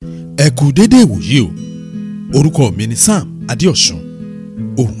ẹ kú dédé ìwòyí o. Orúkọ mi ni Sam Adéọ̀sùn.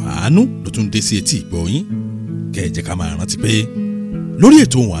 Ohùn àánú ló tún dé sí etí ìgbọ́ yín. Kẹ́ ẹ jẹ́ ká máa rántí pé lórí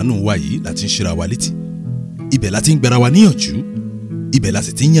ètò ohùn àánú wa yìí láti ń ṣera wa létí. Ibẹ̀ láti ń gbára wa níyànjú. Ibẹ̀ la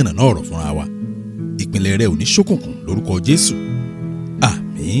sì ti ń yànnàná ọ̀rọ̀ fúnra wa. Ìpìnlẹ̀ rẹ̀ ò ní ṣókùnkùn lórúkọ Jésù.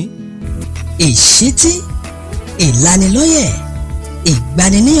 Àmín. Ìṣítí, ìlanilọ́yẹ̀,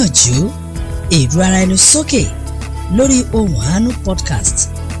 ìgbaniníyànjú, èrò ara ẹni sókè lórí ohùn àánú podcast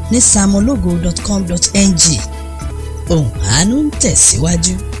ní samologo.com.ng. Ohùn àánú ń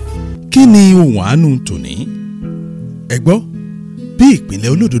tẹ̀síwájú. Kí ni ohùn àánú tòní? Ẹ gbọ́, bí ìpìnlẹ̀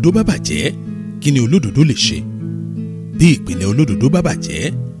olódodo bá bàjẹ́, kí ni olódodo lè ṣe? Bí ìpìnlẹ̀ olódodo bá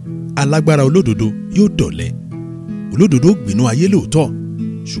bàjẹ́, alágbára olódodo yóò dọ̀lẹ. Olódodo gbénú ayé lóòótọ́,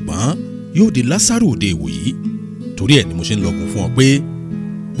 ṣùgbọ́n yóò di Lásárù òde ìwòyí. Torí ẹ̀ ni mo ṣe ń lọgun fún ọ pé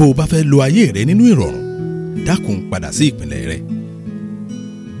bó o bá fẹ́ lo ayé rẹ nínú ìrọ̀rùn, dákun padà sí ìpìnlẹ̀ rẹ.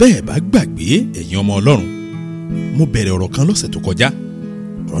 Bẹ́ẹ̀ bá gbàgbé ẹ̀yin ọmọ Ọlọ́run, mo bẹ̀rẹ̀ ọ̀rọ̀ kan lọ́sẹ̀ tó kọjá.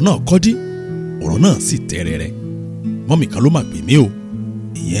 Ọ̀rọ̀ náà kọ́dí, ọ̀rọ̀ náà sì tẹ́rẹ̀rẹ̀. Mọ́mì kan ló máa pè mí o,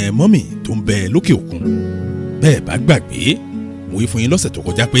 ìyẹn mọ́mì tó ń bẹ lókè òkun. Bẹ́ẹ̀ bá gbàgbé, mo wí fún yín lọ́sẹ̀ tó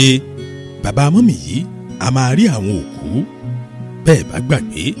kọjá pé bàbá mọ́mì yìí a máa rí àwọn òkú. Bẹ́ẹ̀ bá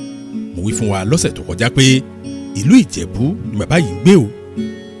gbàgbé, mo wí fún wa lọ́sẹ̀ tó kọjá pé ìlú Ìjẹ̀bú ni bàbá yìí ń gbé o.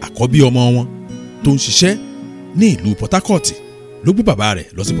 Àkọ́bí ọmọ wọn tó ń ṣiṣẹ́ ní ìlú Port Harcourt ló gbé bàbá rẹ̀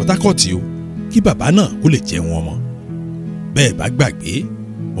lọ sí Port Harcourt o, kí bàbá náà kó lè jẹun ọmọ. Bẹ́ẹ̀ bá gbàgbé,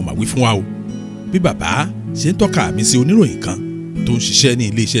 mo máa wí fún wa o bí bàbá ṣe ń tọ́ka mi sí oníròyìn kan tó ń ṣiṣẹ́ ní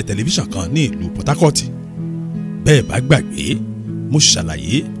iléeṣẹ́ tẹlifíṣàn kan ní ìlú Port Harcourt. Bẹ́ẹ̀ bá gbàgbé, mo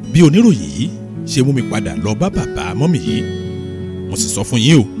ṣàlàyé bí oníròyìn yìí ṣe mú mi padà lọ bá bàbá mọ́mì yìí. Mo sì sọ fún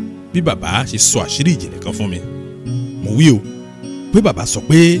yín o bí bàbá ṣe sọ àṣírí ìjìnlẹ̀ kan fún mi. Mo wí o pé bàbá sọ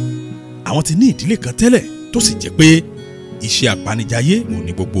pé àwọn ti ní ìdílé kan tẹ́lẹ̀ tó sì jẹ́ pé iṣẹ́ apanijayé ò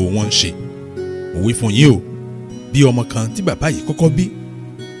ní gbogbo wọn ń ṣe. Mo wí fún yín o bí ọmọ kan tí bàbá yìí kọ́kọ́ bí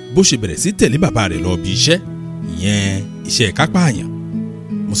bó ṣe bẹ̀rẹ̀ sí tẹ̀lé bàbá rẹ̀ lọ bí iṣẹ́, ìyẹn iṣẹ́ kápáàyàn.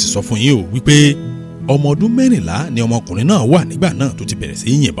 Mo sì sọ fún yín o wípé ọmọ ọdún 14 ni ọmọkùnrin náà wà nígbà náà tó ti bẹ̀rẹ̀ sí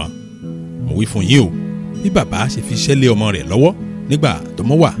yìnbọn. Mo wí fún yín o bí bàbá ṣe fi iṣẹ́ lé ọmọ rẹ̀ lọ́wọ́ nígbà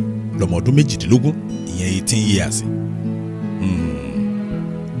tọmọ wà lọ́mọ ọdún 18, ìyẹn 18 years.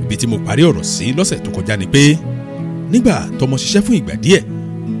 Ibi tí mo parí ọ̀rọ̀ sí lọ́sẹ̀ tó kọjá ni pé nígbà tọmọ ṣiṣẹ́ fún ìgbà díẹ̀,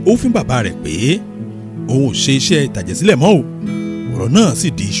 ó fún bàbá rẹ̀ pé òun ò ṣe iṣẹ́ ìtàjẹ̀sílẹ̀ mọ́ o. Ọ̀rọ̀ náà sì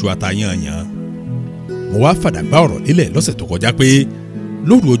di iṣu atayanyan. Mo wá fàdàgbà ọ̀rọ̀ lélẹ̀ lọ́sẹ̀ tó kọjá pé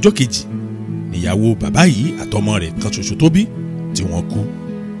lóru ọjọ́ kejì níyàwó bàbá yìí àtọmọ rẹ̀ kan ṣoṣo tó bí tí wọ́n kú.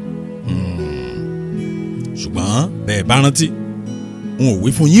 Ṣùgbọ́n bẹ́ẹ̀ bá rántí, n ò wí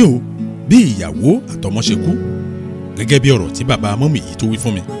fún yín o bí ìyàwó àtọmọ ṣe kú. Gẹ́gẹ́ bí ọ̀rọ̀ tí bàbá mọ́mì yìí tó wí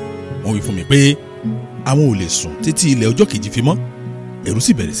fún mi, wọ́n wí fún mi pé àwọn ò lè sùn títí ilẹ̀ ọjọ́ kejì fi mọ́. Ẹ̀rù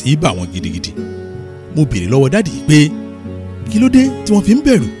sì bẹ̀rẹ̀ sí í bà wọ́n gidigidi. Mo béèrè lọ́wọ́ dádì yìí pé kí ló dé tí wọ́n fi ń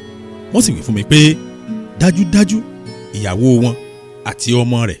bẹ̀rù. Wọ́n sì wí fún mi pé dájúdájú ìyàwó wọn àti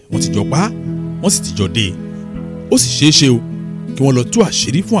ọmọ rẹ̀ wọ́n ti jọ pa á, wọ́n sì ti jọ dé e. Ó sì ṣeé ṣe o kí wọ́n lọ tú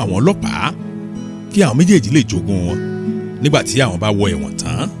àṣírí fún àwọn ọlọ́pàá kí àwọn méjèèjì lè jogún wọn nígbà tí àwọn bá wọ ẹ̀wọ̀n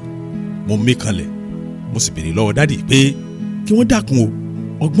tán. Mo mí kanlẹ̀, mo sì béèrè lọ́wọ́ dádì pé kí wọ́n dákun o,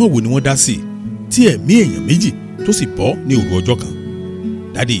 ọgbọ́n wo ni wọ́n dá sí tí ẹ̀mí èèyàn méjì tó sì bọ́ ní òru ọjọ́ kan.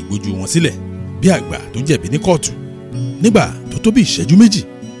 Dádì gbójú wọn sílẹ̀ bí àgbà tó jẹ̀bi ní kóòtù. Nígbà tó tó bí ìṣẹ́jú méjì,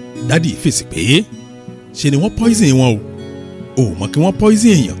 dádì fèsì pé ṣe ni wọ́n poison wọn o. Ò mọ̀ kí wọ́n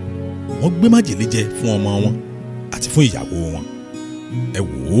poison èèyàn, wọ́n gbé májèlé jẹ fún ọmọ wọn àti fún ìyàwó wọn. Ẹ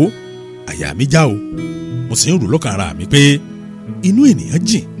wò ó, àyà mi já o. Mo sì ń rò lọ́kàn ara mi pé inú ènìyàn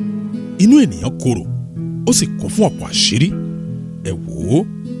jìn, inú ènìyàn korò, ó sì kún fún ọ̀pọ̀ àṣírí. Ẹ wò ó,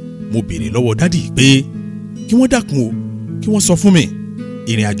 mo béèrè lọ́wọ́ dádì pé kí wọ́n dákun o, kí wọ́n sọ fún mi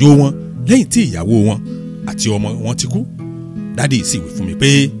ìrìn àjò wọn lẹ́yìn tí ìyàwó wọn àti ọmọ wọn ti kú. Dádì sì wí fún mi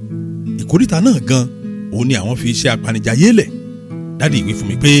pé ìkóríta náà gan òun ni àwọn fi iṣẹ́ apanijayé lẹ̀. Dádì wí fún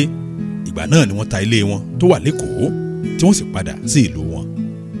mi pé ìgbà náà ni wọ́n ta ilé wọn tó wà lÉkòó tí wọ́n sì padà sí ìlú wọn.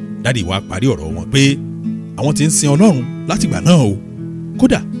 Dádì wá parí ọ̀rọ̀ wọn pé àwọn ti ń sin Ọlọ́run látìgbà náà o.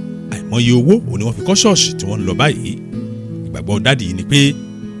 Kódà àìmọye owó òun ni wọ́n fi kọ́ ṣọ́ọ̀ṣì tí wọ́n ń lọ báyìí. Ìgbàgbọ́ dádì ni pé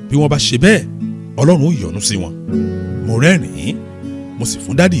bí wọ́n bá ṣe bẹ́ẹ̀, Ọlọ́run ó yọ́nú sí wọn. Mo rẹ́rìn-ín, mo sì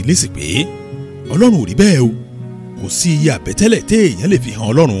fún dádì lésì pé Ọlọ́run ò rí bẹ́ẹ̀ o. Kò sí iye àbẹ̀tẹ́lẹ̀ téèyàn lè fi hàn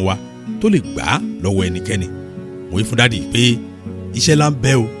Ọlọ́run wa tó lè gbà á lọ́wọ́ ẹnikẹ́ni. Mo wí fún dádì pé iṣẹ́ ńlá ń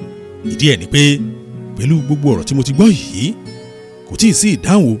bẹ o. Ìdí ẹ̀ ni pé pẹ̀lú gbogbo ọ̀rọ̀ tí mo ti gbọ́ yìí, kò tíì sí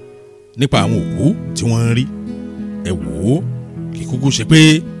ìdáhùn o nípa àwọn òkú tí wọ́n ń rí. Ẹ wò ó, kì í kúkú ṣe pé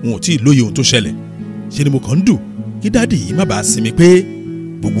wọn ò tíì lóye ohun tó ṣẹlẹ̀. Ṣé ni mo kàn ń dù kí dádì yìí má bàa sinmi pé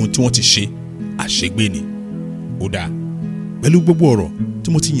gbogbo ohun tí wọ́n ti ṣe àṣegbé ni. Ó dáa, pẹ̀lú gbogbo ọ̀rọ̀ tí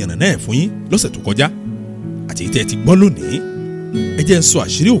mo ti yànnà náà fún yín lọ́sẹ̀ tó kọjá àti tẹ́ ti gbọ́ lónìí, ẹ jẹ́ n sọ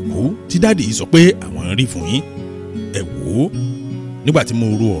àṣírí òkú tí dáàdì yìí sọ pé àwọn ń rí fún yín. Ẹ wò ó, nígbà tí mo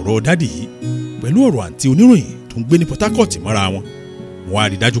ro ọ̀rọ̀ dáàdì yìí pẹ̀lú ọ̀rọ̀ àǹtí oníròyìn tó ń gbé ní Port Harcourt mọ́ra wọn, mo wá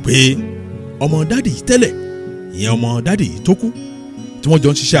rí dájú pé ọmọ dáàdì yìí tẹ́lẹ̀, ìyẹn ọmọ dáàdì yìí tó kú tí wọ́n jọ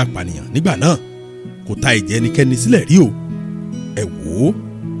ń ṣiṣẹ́ apànìyàn nígbà náà, kò ta ẹ̀jẹ̀ ẹnikẹ́ni sílẹ̀ rí o. Ẹ wò ó,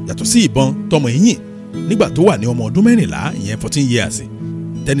 yàtọ̀ sí ìbọn tọmọ yìnyín nígbà tó wà ní ọmọ ọdún 14, ìyẹn 14 years,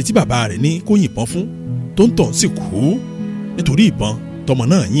 tẹni tí bàbá rẹ̀ ní kó yìnbọn fún tó ń tàn sí kú nítorí ìbọn tọmọ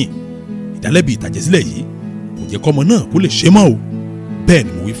náà yìn. Ìdálẹ́bi ìtàjẹ̀sílẹ̀ yìí kò jẹ́ kọ́mọ náà kó lè ṣe mọ́ o. Bẹ́ẹ̀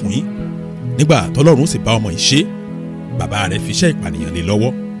ni mo wí fún yín, nígbà tọ́lọ́run sì bá ọmọ yìí ṣe, bàbá rẹ̀ fi iṣẹ́ ìpànìyàn lé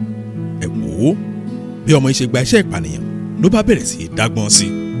lọ́wọ́. Ẹ wò ó, bí ọmọ yìí ṣe gba iṣẹ́ ìpànìyàn ló bá bẹ̀rẹ̀ sí í dágbọ́n sí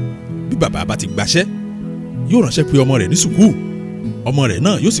i. Bí bàbá bá ti gbaṣẹ́, yóò ránṣẹ́ pé ọmọ rẹ̀ ní sùkúù, ọmọ rẹ̀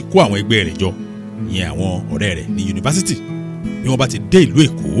náà yóò sì kó àwọn ẹgbẹ́ rẹ̀ jọ, ìyẹn àwọn ọ̀rẹ́ rẹ̀ ní yunifásitì. Bí wọ́n bá ti dé ìlú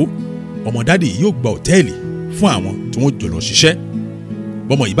Èkó, ọmọ dáàdì yóò gba òtẹ́ẹ̀lì fún àwọn tí wọ́n jọ lọ ṣiṣẹ́.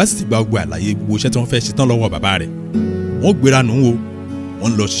 Bọ́mọ yìí bá sì ti gba gbogbo àlàyé gbogbo iṣẹ́ tí wọ́n fẹ́ ṣe tán lọ́wọ́ bàbá rẹ̀, wọ́n gbéra nù ú o, wọ́n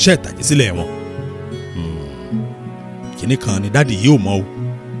ń lọ ṣiṣẹ́ ìtàjẹ̀sílẹ̀ wọn. Kíní kan ni dáàdì yìí ò mọ̀ o,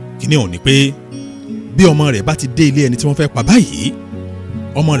 kíní ọ̀hún ni pé bí ọmọ rẹ̀ bá ti dé ilé ẹni tí wọ́n fẹ́ pa báyìí,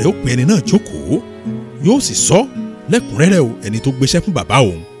 ọmọ rẹ̀ ó pe ẹni náà jókòó, yóò sì sọ lẹ́kùnrẹ́rẹ́ o ẹni tó gbéṣẹ́ fún bàbá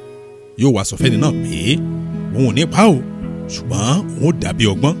òun. Yóò wá sọ fẹ́ni náà pé òun ò ní pa o, ṣùgbọ́n òun ò dàbí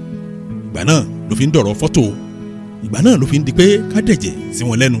ọgbọ́n. Ìgbà náà ló fi ń dọ̀rọ̀ fọ́tò, ìgbà náà ló fi ń di pé ká dẹ̀jẹ̀ sí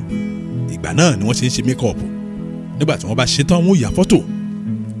wọn lẹ́nu, ìgbà náà ni wọ́n ṣe ń ṣe mékọ́ọ̀pù. Nígbà tí wọ́n bá ṣe tán, wọ́n yà fọ́tò,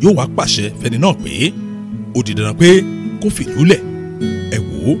 yóò wá pàṣẹ fẹ́ni náà pé ó di dandan pé kó fìlú lẹ̀. Ẹ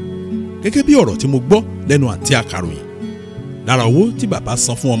wò ó, gẹ́gẹ́ bí ọ̀rọ̀ tí mo gbọ́ lẹ́nu àǹtí akàròyìn, lára owó tí bàbá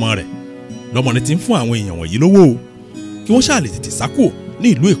san fún ọmọ rẹ̀ lọ́mọ ní ti ń fún àwọn èèyàn wọ̀nyí lówó o, kí wọ́n ṣáà lè tètè sá kúrò ní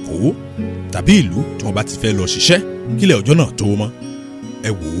ìlú Èkó tàbí ìlú tí wọ́n bá ti fẹ́ lọ ṣiṣẹ́ kílẹ̀ ọjọ́ náà tó mọ́. Ẹ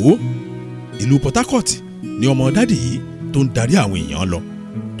wò ó, ìlú Port Harcourt ni ọmọ dádì yìí tó ń darí àwọn èèyàn lọ,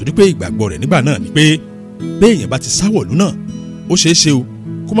 torí pé ìgbàgbọ́ rẹ̀ nígbà náà ni pé béèyàn bá ti sáwọ̀lú náà, ó ṣeé ṣe o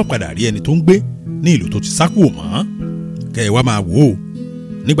kó má padà rí ẹni tó ń gbé ní ìlú tó ti sá kúrò mọ́. Kẹ́ ẹ wá máa wò ó,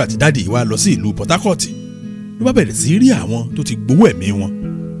 nígbà tí dádì yìí wá lọ sí ìlú Port Harcourt, ló bá bẹ̀rẹ̀ sí rí àwọn tó ti gbowó ẹ̀mí wọn,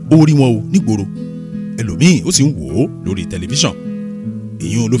 ó rí wọn o nígboro, ẹlòmíì ó sì ń wò ó lórí tẹlifíṣàn.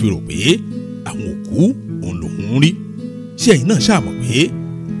 Èyí ló fi rò pé àwọn òkú òun lòún rí. Ṣé ẹ̀yin náà ṣàmọ̀ pé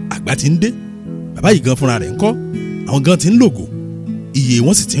àgbà ti ń dé, bàbá yìí gan fúnra rẹ̀ ń kọ́, àwọn gan ti ń lògò, iye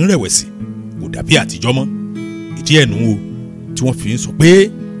wọn sì ti ń rẹ̀wẹ̀sì, kò dàbí àtijọ́ mọ́. Ìdí ẹ̀nu o tí wọ́n fi ń sọ pé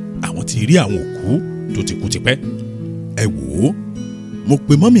àwọn ti rí àwọn òkú tó ti kú tipẹ́. Ẹ wò ó, mo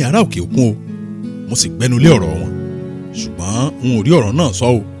pe mọ́mì ará òkè òkun o, mo sì gbẹ́nu lé ọ̀rọ̀ wọn, ṣùgbọ́n n ò rí ọ̀rọ̀ náà sọ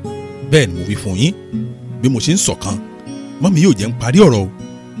o. Bẹ́ẹ̀ ni mo wí fún yín, bí mo ṣe ń sọ̀kan, mọ́mì yóò jẹ́ ń parí ọ̀rọ̀ o.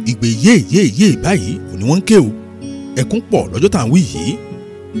 Ìgbé yéèyéèyé báyìí ò ní wọ́n ń ké o, ẹkún pọ̀ lọ́jọ́ tá à ń wí yìí.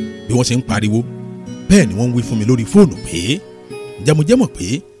 Bí wọ́n ṣe ń pariwo, bẹ́ẹ̀ ni wọ́n ń wí fún mi lórí fóònù pé ǹjẹ́ mo jẹ́ mọ̀ pé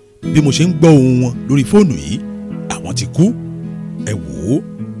bí mo ṣe ń gbọ́ ohùn wọn lórí fóònù yìí, àwọn ti kú. Ẹ wò ó,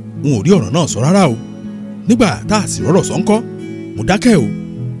 n ò rí ọ̀rọ̀ náà sọ rárá o. Nígbà tá a sì rọ́rọ̀ sọ ńkọ́, mo dákẹ́ o.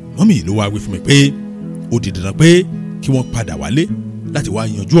 Mọ́mì ló wá wí fún mi pé ó di dandan pé kí wọ́n padà wálé láti wá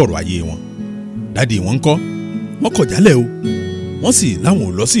yanjú ọ̀rọ̀ ayé wọn. Dádì wọn ńkọ́, wọ́n kọ̀ jálẹ̀ o, wọ́n sì láwọn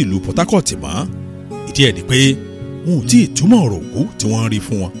ò lọ sí ìlú Port Harcourt mọ́. Ìdí ẹ̀ ni pé wọn ò tí ì túmọ̀ ọ̀rọ̀ òkú tí wọ́n ń rí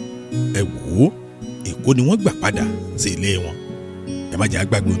fún wọn. Ẹ wò ó, Èkó ni wọ́n gbà padà sí ilé wọn. Ẹ má jẹ́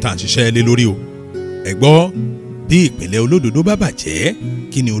àgbàgbé ohun tá à ń ṣiṣẹ́ lé lórí o. Ẹ gbọ́, bí ìpìlẹ̀ olódodo bá bàjẹ́,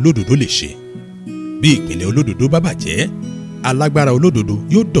 kí ni olódodo lè ṣe? Bí ìpìlẹ̀ olódodo bá bàjẹ́, alágbára olódodo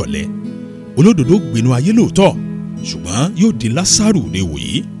yóò dọ̀lẹ. Olódodo gbénú ayé lóòótọ́, ṣùgbọ́n yóò di Lásárù ní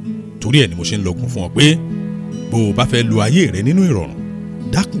ìwòyí. Torí ẹ̀ ni mo ṣe ń lọgun fún ọ pé bó o bá fẹ́ lo ayé rẹ nínú ìrọ̀rùn,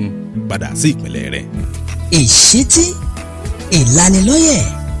 dákun padà sí ìpìlẹ̀ rẹ. Ìṣítí, ìlanilọ́yẹ̀,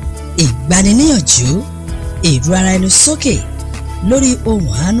 ìgbaniníyànjú, èrò ara ẹni sókè lórí Ohùn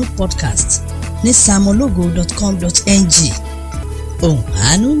Àánú podcast ní samologo.com.ng. Ohùn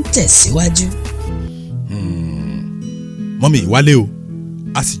Àánú ń tẹ̀síwájú. Mọ́mì ìwálé o,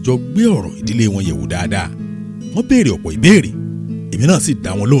 a sì jọ gbé ọ̀rọ̀ ìdílé wọn yẹ̀wò dáadáa. Wọ́n béèrè ọ̀pọ̀ ìbéèrè, èmi náà sì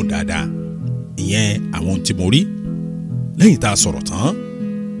dá wọn lóhùn dáadáa, ìyẹn àwọn ohun tí mo rí. Lẹ́yìn tá a sọ̀rọ̀ tán,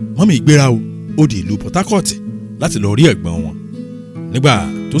 mọ́mì gbéra o, ó di ìlú Port Harcourt láti lọ rí ẹ̀gbọ́n wọn. Nígbà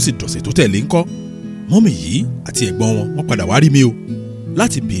tó sì dọ̀sẹ̀ tó tẹ̀lé ńkọ́, mọ́mì yìí àti ẹ̀gbọ́n wọn wọ́n padà wá rí mi o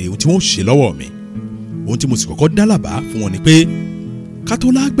láti béèrè ohun tí wọ́n ṣe lọ́wọ́ mi. Ohun tí mo sì kọ́kọ́ dá làbá fún wọn ni pé ká tó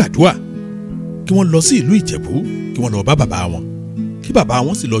lágbàdúà, kí wọ́n lọ sí ìlú Ìjẹ̀bú, kí wọ́n lọ bá bàbá wọn, kí bàbá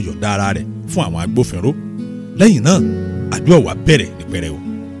wọn sì lọ yọ̀ǹda ara rẹ̀ fún àwọn agbófinró. Lẹ́yìn náà, àdúrà wa bẹ̀rẹ̀ ní pẹrẹu.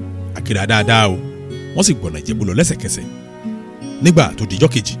 Àkìrà dáadáa o, wọ́n sì gbọ̀nà Ìjẹ̀bú lọ lẹ́sẹ̀kẹsẹ̀. Nígbà tó dijọ́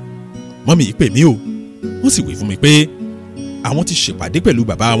kejì, mọ́mì yìí pè mí o, wọ́n sì wí fún mi pé àwọn ti ṣèpàdé pẹ̀lú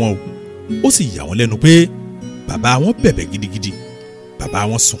bàbá wọn o ó sì yà wọ́n lẹ́nu pé bàbá wọn bẹ̀bẹ̀ gidigidi bàbá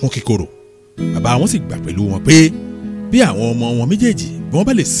wọn sunkún kíkorò bàbá wọn sì gbà pẹ̀lú wọn pé bí àwọn ọmọ wọn méjèèjì bí wọ́n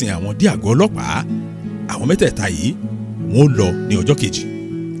bá lè sin àwọn dé àgọ́ ọlọ́pàá àwọn mẹ́tẹ̀ẹ̀ta yìí wọ́n lọ ní ọjọ́ kejì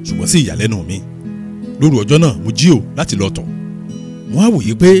ṣùgbọ́n sí ìyàlẹ́nu mi lóru ọjọ́ náà mo jí o láti lọ tọ̀ wọ́n á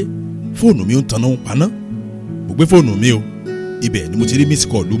wòye pé fóònù mi ń taná ń paná mo gbé fóònù mi o ibẹ̀ ni mo ti rí miss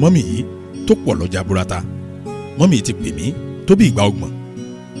call lu mọ́mì yìí tó pọ̀ lọ́jà burata mọ́mì ti pè mí tó bí ìgbà 30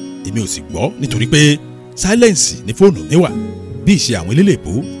 èmi ò sì gbọ́ nítorí pé sáílẹ̀nsì ní fóònù mi wà bí ìṣe àwọn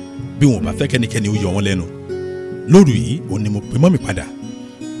elélèbó bí wọn ò bá fẹ́ kẹ́nikẹ́ni ó yọ wọn lẹ́nu lóru yìí òun ni mo pe mọ́mì padà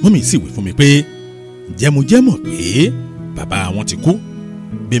mọ́mì sì wí fún mi pé ǹjẹ́ mo jẹ́ mọ̀ pé bàbá wọn ti kú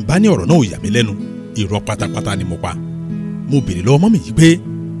bí n bá ní ọ̀rọ̀ náà ò yà mí lẹ́nu irọ́ pátápátá ni mo pa mo béèrè lọ́wọ́ mọ́mì yìí pé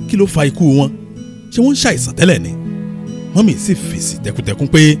kí ló fa ikú wọn ṣé wọ́n ń ṣàìsàn tẹ́lẹ̀ ni mọ́mì sì fèsì tẹkùntẹkùn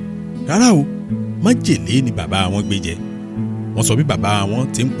pé rárá o májèlé ni bàbá wọn gbé jẹ wọ́n sọ bí bàbá wọn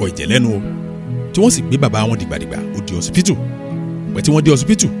ti ń pọ̀ ìjẹ́ lẹ́nu o tí wọ́n sì gbé bàbá wọn dìgbàdìgbà ó di ọsibítù pẹ̀ tí wọ́n dé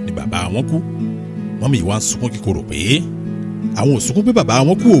ọsibítù ni bàbá wọn kú mọ́mì wá ń sunkún kíkorò pé àwọn ò sunkún pé bàbá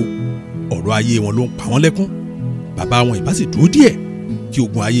wọn kú o ọ̀rọ̀ ayé wọn ló ń pa wọ́n lẹ́kún bàbá wọn ìbá sì dúró díẹ̀ kí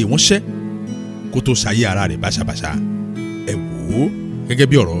ogun ayé wọn ṣẹ́ kó tó ṣayé ara rẹ̀ báṣabàṣa ẹ wò ó gẹ́gẹ́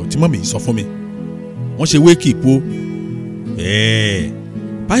bí ọ̀rọ̀ tí mọ́mì sọ fún mi wọ́n ṣe wake up o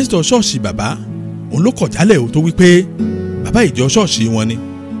pásítọ̀ ṣọ́ọ̀ṣì bàbá òun ló kọ̀ jálẹ̀ o tó wí pé bàbá ìjọ ṣọ́ọ̀ṣì wọn ni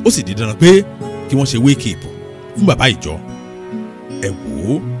ó sì di dandan pé kí wọ́n ṣe wake up fún bàbá ìjọ ẹ wò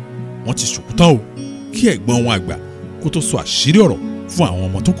ó wọ́n ti ṣòkú tán o kí ẹ̀gbọ́n wọn àgbà kó tó sọ àṣírí ọ̀rọ̀ fún àwọn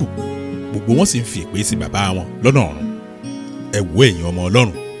ọmọ tó kù gbogbo wọn sì ń fi ìpè sí bàbá wọn lọ́nà ọ̀run ẹ wò ẹ̀yin ọmọ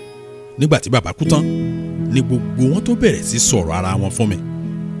Ọlọ́run nígbà tí bàbá kú tán ni gbogbo wọn tó bẹ̀rẹ̀ sí sọ̀rọ̀ ara wọn fún mi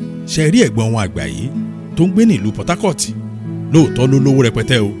ṣe rí ẹ̀gbọ́n wọn àgbà yìí tó ń gbé ní ìlú Port Harcourt lóòótọ́ ló lówó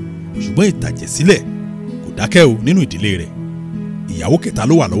rẹpẹtẹ o ṣùgbọ́n ìtàjẹ̀sílẹ̀ kò dákẹ́ o nínú ìdílé rẹ̀ ìyàwó kẹta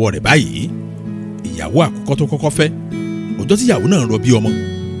ló wà lọ́wọ́ rẹ̀ báyìí ìyàwó àkọ́kọ́ tó kọ́kọ́ fẹ́ ọjọ́ tí ìyàwó náà rọbí ọmọ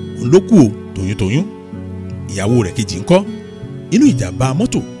òun ló kú o toyúntoyún ìyàwó rẹ̀ kejì ńkọ́ inú ìjàmbá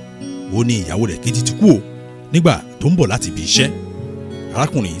mọ́tò ó ní ìyàwó rẹ̀ kejì ti kú o nígbà tó ń bọ̀ láti ibi iṣẹ́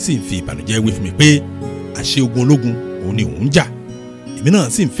arákùnrin yìí sì ń fi ìbànújẹ́ wí fún mi pé àṣé ogun ológun òun ni òun jà èmi náà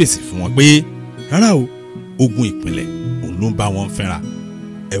sì ń fèsì fún wọn pé rárá o ogun ìpìlẹ̀ òun ló ń bá wọn fẹ́ra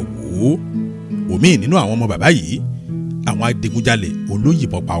ẹ wò ó òmíì nínú àwọn ọmọ bàbá yìí àwọn adigunjalè òun ló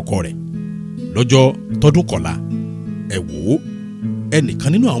yìnbọn pa ọkọ rẹ̀ lọ́jọ́ tọdún kọ̀la ẹ wò ó ẹnìkan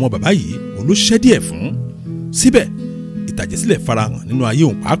nínú àwọn ọmọ bàbá yìí òun ló ṣẹ́ díẹ̀ fún síbẹ̀ ìtàjẹ̀sílẹ̀ farahàn nínú ayé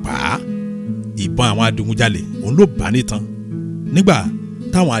òun pàápàá ìbọn àwọn adigunjalè òun ló bá nítan nígbà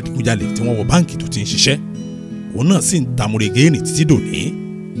táwọn adigunjalè tí wọ́n wọ báǹkì tó ti ń ṣiṣẹ́ òun náà sì ń tamúrege rìn títí dòní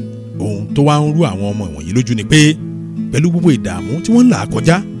ohun tó wá ń rú àwọn ọmọ ìwọ̀nyí lójú ni pé pẹ̀lú gbogbo ìdààmú tí wọ́n ń là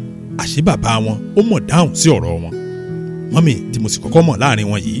kọjá àṣé bàbá wọn ó mọ̀ dáhùn sí ọ̀rọ̀ wọn mọ́mì tí mo sì kọ́kọ́ mọ̀ láàrin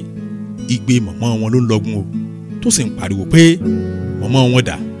wọn yìí igbe mọ̀mọ́ wọn ló ń lọ́gun o tó sì ń pariwo pé mọ̀mọ́ wọn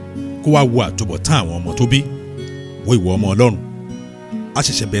dà kó wá wo àtúbọ̀tán àwọn ọmọ tó bí wo ìwọ ọmọ Ọlọ́run a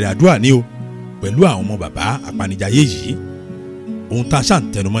ṣẹ̀ṣẹ̀ bẹ̀rẹ̀ àdúrà ní o pẹ̀lú àwọn ọmọ bàbá apanijayé yìí ohun tá a ṣà ń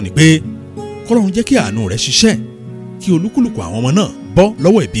tẹnumọ́ ni pé kọ́lọ́run jẹ́ kí àánú rẹ̀ ṣiṣẹ́ kí olúkúlùkù àwọn ọmọ náà bọ́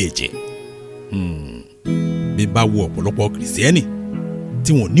lọ́wọ́ ẹ̀bi ẹ̀jẹ̀ bí n bá wo ọ̀pọ̀lọpọ̀ kìrìsìtẹ́nì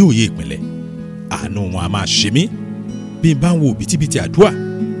tí wọn ò ní òye ìpìlẹ̀ àánú wọn a máa ṣe mí bí n bá ń wo bìtìbìtì àdúrà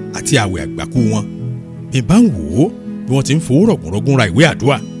àti àwẹ̀ àgbàkú wọn bí n bá ń wò ó bí wọ́n ti ń fowó rọ̀gùnrọ̀gùn ra ìwé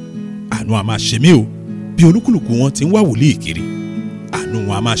àdúrà àánú a máa ṣe mí o bí olúkúlùkù wọn ti ń wá wòlíì kiri àánú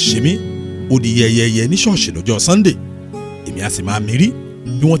wọn a máa ṣe mí ó di yẹyẹyẹ ní ṣọ́ọ̀ṣì lọ́jọ́ Sunday èmi a sì máa mírí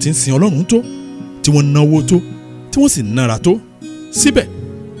bí wọ́n ti ń sin Ọlọ́run tó tí wọ́n náwó tó tí wọ́n sì nára tó síbẹ̀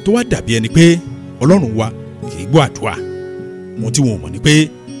tó wá dàbí ẹni pé Ọlọ́run wa kì í gbọ́ àdúrà ohun tí wọn ò mọ̀ ni pé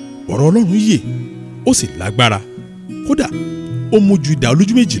ọ̀rọ̀ Ọlọ́run yè ó sì lágbára kódà ó mú ju idà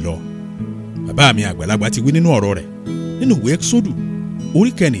olójú méjì lọ bàbá mi àgbàlagbà ti wí nínú ọ̀rọ̀ rẹ̀ nínú ìwé Exodus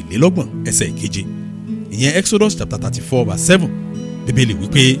orí 24 ẹsẹ̀ 7 ìyẹn Exodus chapter 34 verse 7 bíbélì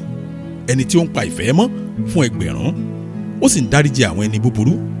wípé ẹni tí ó ń pa ìfẹ́ mọ́ fún ẹgbẹ̀rún ó sì ń dáríjì àwọn ẹni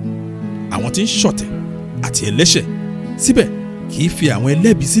búburú àwọn tí ń ṣọ̀tẹ̀ àti ẹlẹ́ṣẹ̀ síbẹ̀ kì í fi àwọn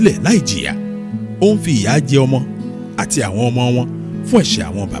ẹlẹ́bi sílẹ̀ láì jìyà ó ń fi ìyà jẹ ọmọ àti àwọn ọmọ wọn fún ẹ̀ṣẹ̀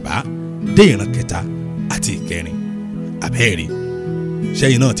àwọn bàbá dé ìran kẹta àti ìkẹrin abẹ́ẹ̀rí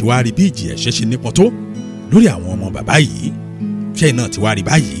ṣẹ́yìn náà ti wá rí bí ìjì ẹ̀ṣẹ̀ ṣe nípọn tó lórí àwọn ọmọ bàbá yìí ṣẹ́yìn náà ti wá rí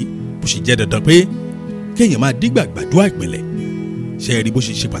báyìí bó ṣe jẹ́ dandan pé kéèyàn máa dígbà gbàdúrà ìpìlẹ̀ ṣe rí bó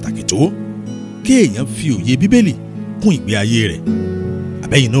ṣe ṣe pàtàkì tó kéèyàn fi òye bíbélì kún ìgbé ayé rẹ̀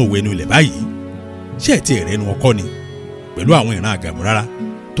àbẹ́yìn náà wẹnu ilẹ̀ báyìí ṣé ẹ̀ tí ẹ̀rẹ́ nu ọkọ ni pẹ̀lú àwọn ìran àgàmù rárá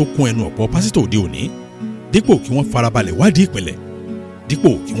tó kún ẹnu ọ̀pọ̀ pásítọ̀ òde òní dípò kí wọ́n farabalẹ̀ wádìí ìpìlẹ̀ dípò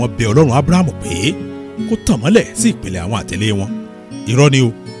kí wọ́n bẹ Ọlọ́run Ábúráhámù pé kó tàn mọ́lẹ̀ sí ìpìlẹ̀ àwọn àtẹ̀lé wọn. Irọ́ ni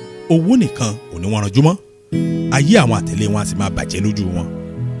o, owó nìkan ò ní wọ́n ranjú mọ́, ayé àwọn àtẹ̀lé wọn á sì máa bàjẹ́ lójú wọn.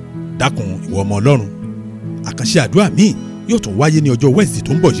 Dákun ìwọ ọmọ Ọlọ́run, àkànṣe àdúrà míì yóò tún wáyé ní ọjọ́ Wednesday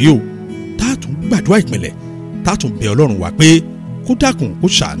tó ń bọ̀ yìí o, tá a tún gbàdúrà ìpìlẹ̀, tá a tún bẹ Ọlọ́run wa pé kó dákun kó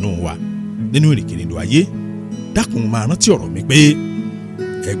ṣàánú wa nínú ìrìnkìrìndò ayé. Dákun máa rántí ọ̀rọ̀ mi pé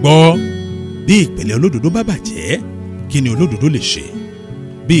ẹ gbọ́, bí ìpìlẹ̀ olódodo bá bàjẹ́, kí ni olódodo lè ṣe?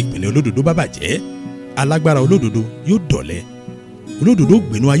 Bí ìpìlẹ̀ olódodo bá bàjẹ́, alágbára olódodo yóò dọ̀lẹ. Olódodo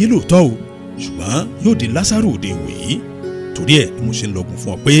gbénú ayé lóòótọ́ o, ṣùgbọ́n yóò di Lásárù òde ìwòyí. Torí ẹ̀ ni mo ṣe ń lọgun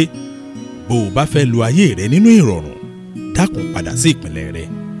fún ọ pé bó o bá fẹ́ lo ayé rẹ nínú ìrọ̀rùn, dákun padà sí ìpìlẹ̀ rẹ.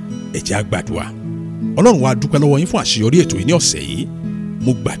 Ẹ jẹ́ á gbàdúrà. Ọlọ́run wa dúpẹ́ lọ́wọ́ yín fún àṣeyọrí ètò yìí ní ọ̀sẹ̀ yìí.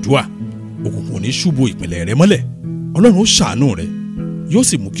 Mo gbàdúrà òkùnkùn ní ṣubú ìpìlẹ̀ rẹ mọ́lẹ̀. Ọlọ́run ó ṣàánú rẹ, yóò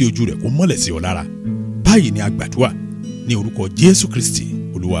sì mú kí ojú rẹ kó mọ́lẹ̀ sí ọ lára. Báyìí ni a gbàdúrà ní orúkọ Jésù Kristi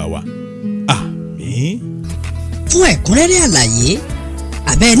Olúwa wa. Àmín. Fún ẹ̀kúnrẹ́rẹ́ àlàyé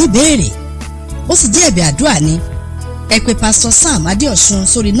àbẹ́ ní béèrè, ó sì jẹ́ ẹ̀bẹ̀ àdúrà ni, ẹ pè Pastor Sam Adéọ̀sùn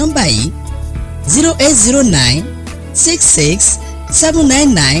sórí nọ́mbà yìí 0809 66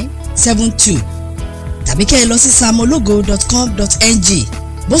 799 72 tàbí kẹ́ ẹ lọ sí samologo.com.ng.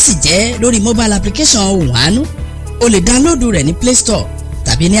 bó sì jẹ́ lórí mobile application Ohùn Àánú, o lè dáńlódù rẹ̀ ní Play Store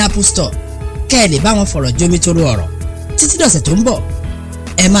tàbí ní Apple Store. kẹ́ ẹ lè bá wọn fọ̀rọ̀ jomitoro ọ̀rọ̀. Títí dọ̀sẹ̀ tó ń bọ̀,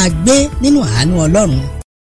 ẹ máa gbé nínú àánú Ọlọ́run.